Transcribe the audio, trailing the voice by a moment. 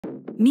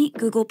Meet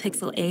Google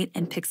Pixel 8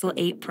 and Pixel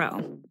 8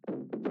 Pro.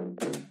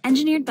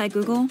 Engineered by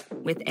Google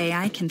with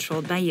AI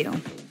controlled by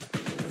you.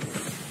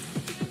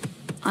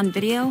 On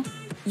video,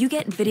 you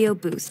get Video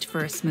Boost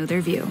for a smoother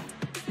view.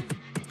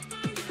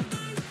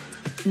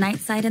 Night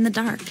sight in the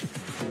dark.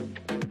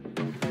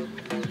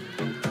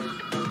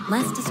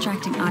 Less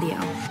distracting audio.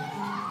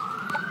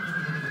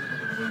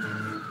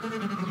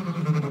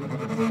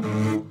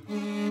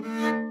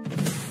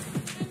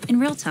 In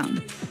real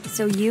tone,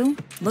 so you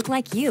look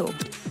like you.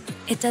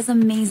 It does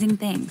amazing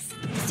things,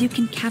 so you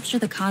can capture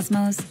the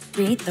cosmos,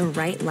 create the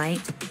right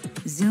light,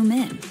 zoom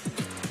in,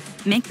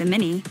 make the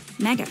mini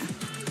mega.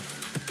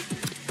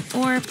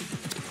 Or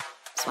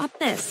swap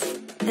this,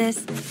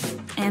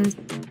 and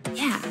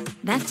yeah,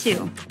 that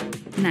too.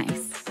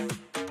 Nice.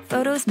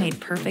 Photos made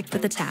perfect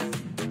with a tap.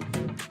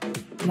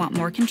 Want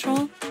more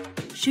control?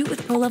 Shoot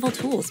with pro-level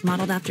tools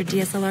modeled after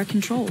DSLR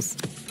controls.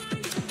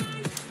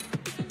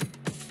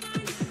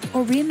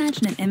 Or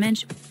reimagine an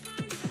image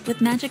with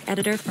Magic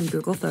Editor from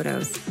Google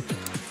Photos.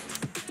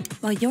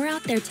 While you're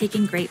out there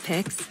taking great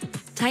pics,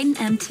 Titan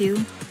M2,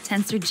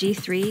 Tensor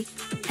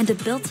G3, and a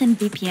built-in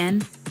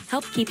VPN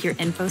help keep your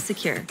info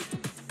secure.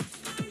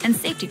 And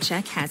Safety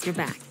Check has your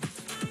back.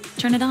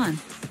 Turn it on.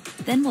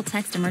 Then we'll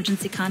text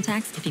emergency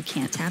contacts if you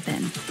can't tap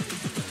in.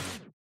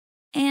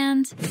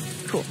 And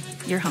cool,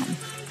 you're home.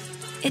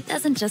 It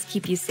doesn't just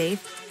keep you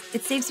safe,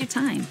 it saves you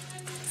time.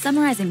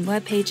 Summarizing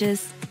web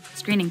pages,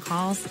 screening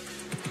calls,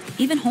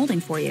 even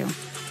holding for you.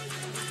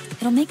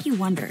 It'll make you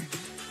wonder,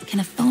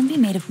 can a phone be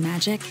made of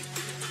magic?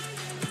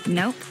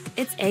 Nope,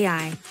 it's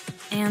AI.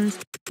 And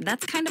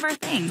that's kind of our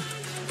thing.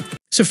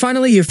 So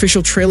finally, the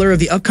official trailer of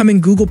the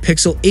upcoming Google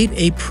Pixel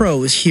 8a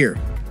Pro is here.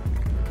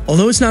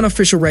 Although it's not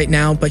official right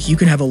now, but you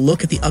can have a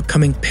look at the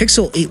upcoming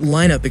Pixel 8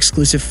 lineup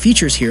exclusive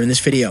features here in this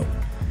video.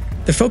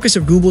 The focus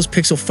of Google's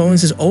Pixel phones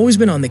has always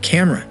been on the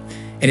camera,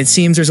 and it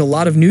seems there's a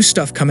lot of new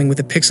stuff coming with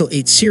the Pixel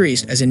 8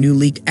 series as a new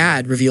leaked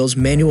ad reveals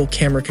manual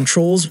camera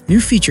controls, new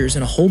features,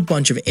 and a whole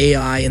bunch of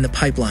AI in the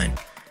pipeline.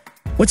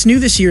 What's new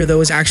this year, though,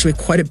 is actually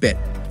quite a bit.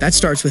 That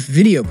starts with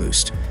Video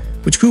Boost,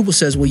 which Google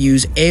says will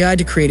use AI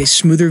to create a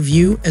smoother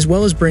view as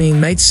well as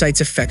bringing night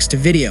sights effects to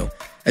video,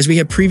 as we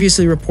have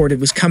previously reported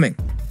was coming.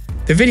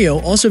 The video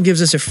also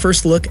gives us a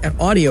first look at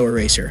Audio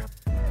Eraser,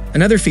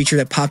 another feature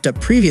that popped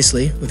up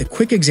previously with a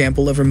quick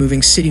example of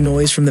removing city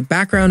noise from the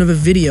background of a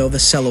video of a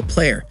cello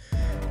player.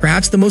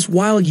 Perhaps the most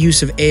wild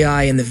use of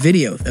AI in the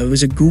video, though,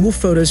 is a Google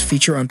Photos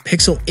feature on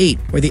Pixel 8,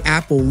 where the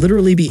app will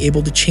literally be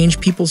able to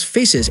change people's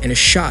faces in a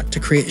shot to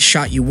create the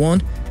shot you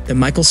want, the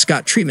Michael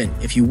Scott treatment,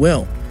 if you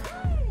will.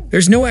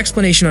 There's no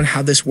explanation on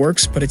how this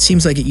works, but it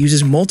seems like it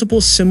uses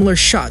multiple similar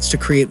shots to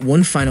create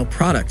one final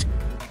product.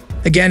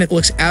 Again, it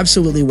looks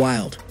absolutely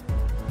wild.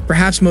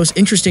 Perhaps most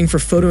interesting for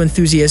photo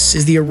enthusiasts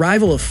is the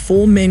arrival of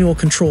full manual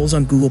controls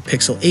on Google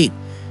Pixel 8.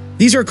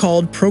 These are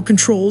called Pro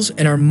Controls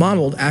and are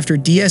modeled after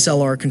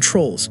DSLR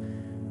controls.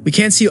 We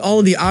can't see all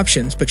of the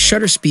options, but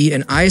shutter speed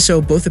and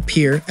ISO both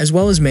appear, as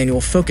well as manual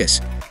focus.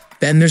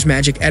 Then there's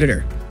Magic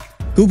Editor.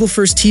 Google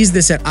first teased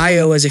this at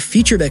I/O as a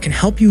feature that can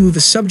help you move a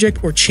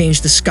subject or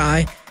change the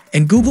sky,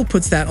 and Google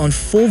puts that on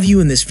full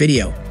view in this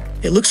video.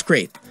 It looks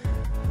great.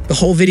 The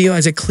whole video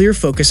has a clear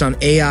focus on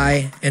AI,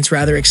 and it's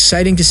rather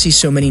exciting to see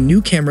so many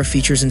new camera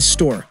features in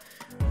store.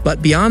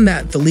 But beyond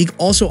that, the leak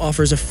also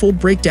offers a full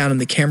breakdown of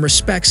the camera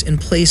specs in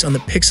place on the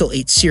Pixel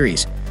 8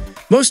 series.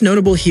 Most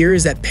notable here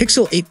is that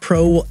Pixel 8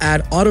 Pro will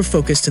add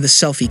autofocus to the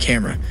selfie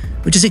camera,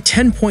 which is a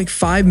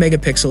 10.5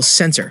 megapixel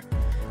sensor.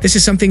 This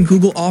is something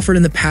Google offered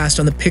in the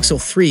past on the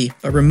Pixel 3,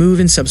 but removed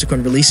in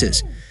subsequent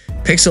releases.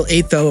 Pixel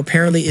 8, though,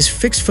 apparently is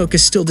fixed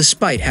focus still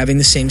despite having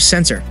the same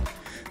sensor.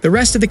 The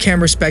rest of the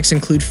camera specs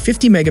include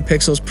 50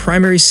 megapixels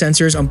primary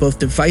sensors on both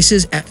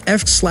devices at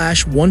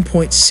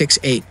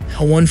f/1.68,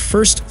 a one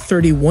first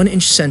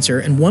 31-inch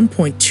sensor, and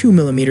 1.2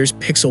 millimeters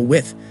pixel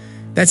width.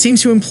 That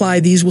seems to imply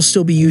these will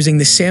still be using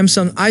the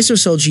Samsung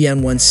ISOCELL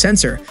GN1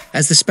 sensor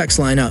as the specs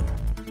line up.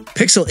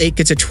 Pixel 8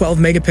 gets a 12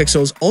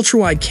 megapixels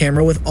ultra-wide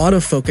camera with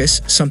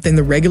autofocus, something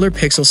the regular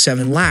Pixel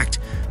 7 lacked,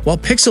 while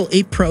Pixel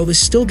 8 Pro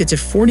still gets a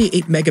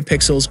 48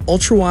 megapixels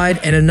ultra-wide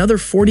and another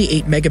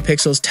 48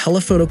 megapixels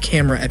telephoto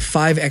camera at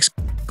 5x.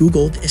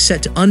 Google is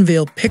set to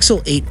unveil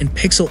Pixel 8 and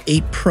Pixel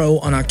 8 Pro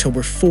on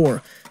October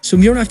 4, so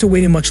we don't have to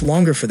wait much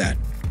longer for that.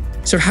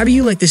 So how do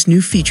you like this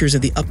new features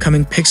of the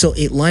upcoming Pixel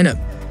 8 lineup?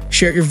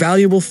 Share your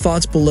valuable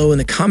thoughts below in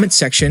the comment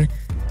section,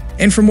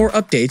 and for more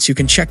updates you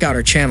can check out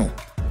our channel.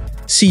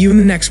 See you in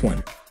the next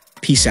one.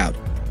 Peace out.